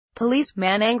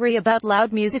Policeman angry about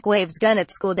loud music waves gun at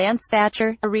school dance.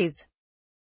 Thatcher, Aries.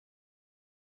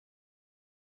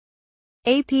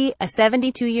 AP, a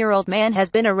 72-year-old man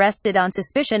has been arrested on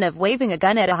suspicion of waving a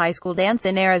gun at a high school dance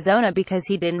in Arizona because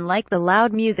he didn't like the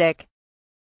loud music.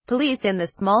 Police in the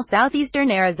small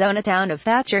southeastern Arizona town of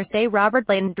Thatcher say Robert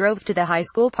Layton drove to the high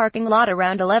school parking lot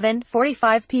around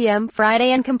 11:45 p.m.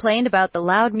 Friday and complained about the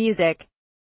loud music.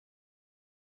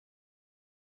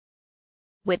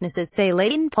 Witnesses say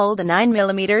Layton pulled a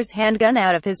 9mm handgun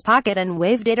out of his pocket and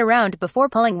waved it around before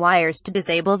pulling wires to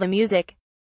disable the music.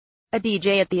 A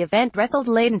DJ at the event wrestled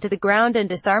Layton to the ground and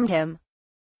disarmed him.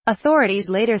 Authorities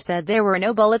later said there were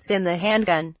no bullets in the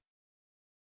handgun.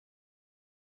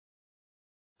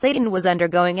 Layton was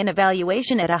undergoing an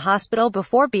evaluation at a hospital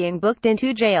before being booked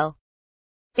into jail.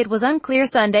 It was unclear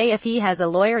Sunday if he has a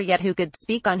lawyer yet who could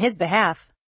speak on his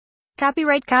behalf.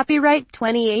 Copyright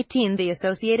 2018 The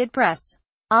Associated Press.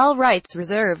 All rights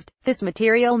reserved. This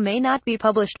material may not be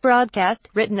published, broadcast,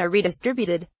 written or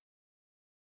redistributed.